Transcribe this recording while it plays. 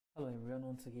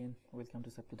everyone, once again welcome to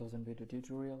SAP2000 video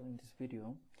tutorial. In this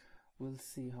video we'll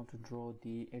see how to draw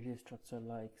the area structure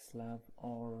like slab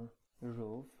or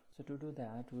roof. So to do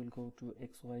that we'll go to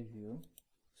XY view.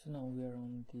 So now we are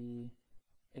on the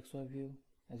XY view,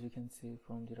 as you can see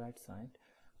from the right side.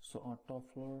 So our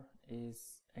top floor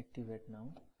is activate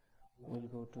now. We'll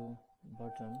go to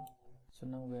bottom. So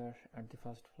now we are at the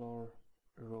first floor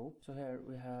roof. So here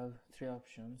we have three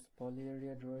options: poly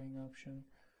area drawing option,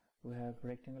 we have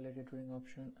rectangle area drawing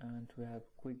option, and we have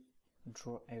quick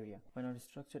draw area. When our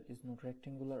structure is not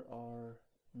rectangular or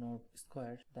not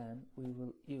square, then we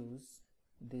will use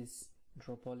this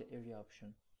draw poly area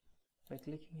option. By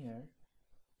clicking here,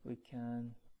 we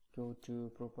can go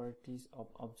to properties of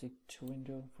object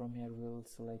window. From here we will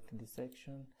select the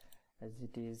section, as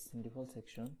it is in default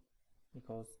section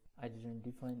because I didn't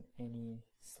define any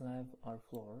slab or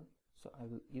floor, so I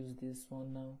will use this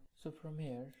one now. So from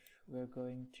here we're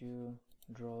going to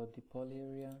draw the poly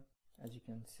area. As you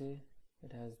can see,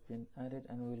 it has been added,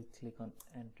 and we'll click on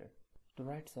enter. To the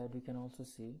right side we can also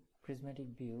see prismatic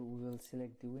view. We will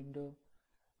select the window.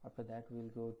 After that we'll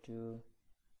go to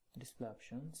display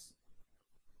options.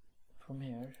 From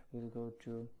here we'll go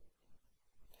to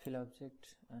fill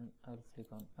object, and I'll click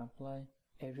on apply.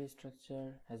 Area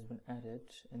structure has been added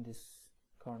in this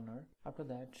corner. After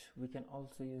that we can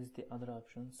also use the other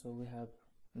options. So we have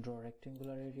draw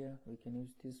rectangular area, we can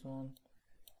use this one.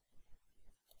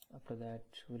 After that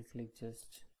we'll click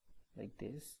just like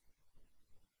this,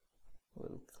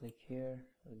 we'll click here,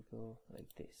 we'll go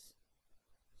like this,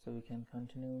 so we can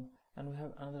continue. And we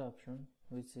have another option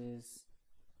which is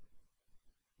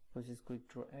quick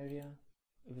draw area.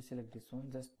 If we select this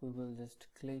one, we will just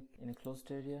click in a closed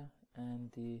area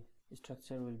and the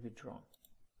structure will be drawn.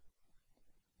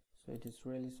 So it is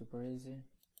really super easy.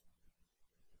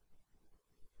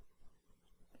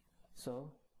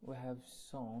 So we have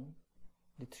shown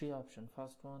the three options.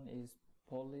 First one is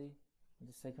poly,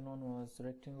 the second one was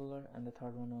rectangular, and the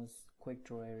third one was quick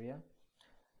draw area.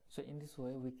 So in this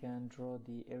way we can draw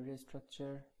the area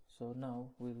structure. So now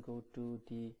we'll go to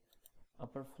the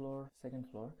upper floor, second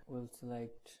floor. We'll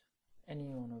select any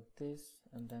one of this,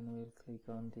 and then we'll click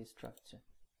on the structure.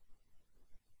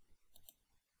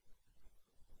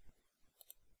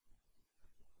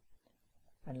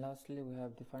 And lastly we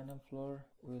have the final floor.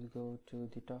 We'll go to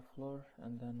the top floor,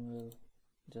 and then we'll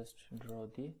just draw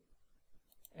the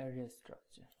area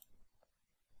structure.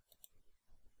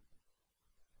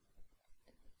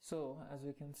 So as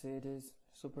we can see, it is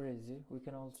super easy. We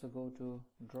can also go to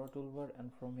draw toolbar,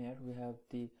 and from here we have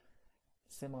the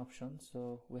same option.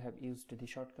 So we have used the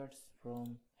shortcuts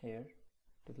from here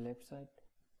to the left side.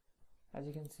 As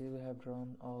you can see, we have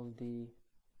drawn all the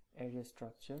area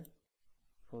structure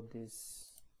for this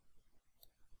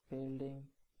building.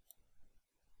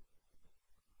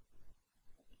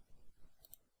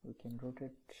 We can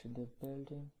rotate the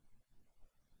building.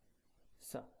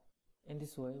 So in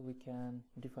this way we can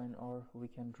define, or we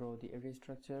can draw the area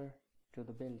structure to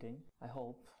the building. I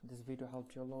hope this video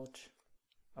helped you a lot.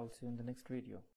 I'll see you in the next video.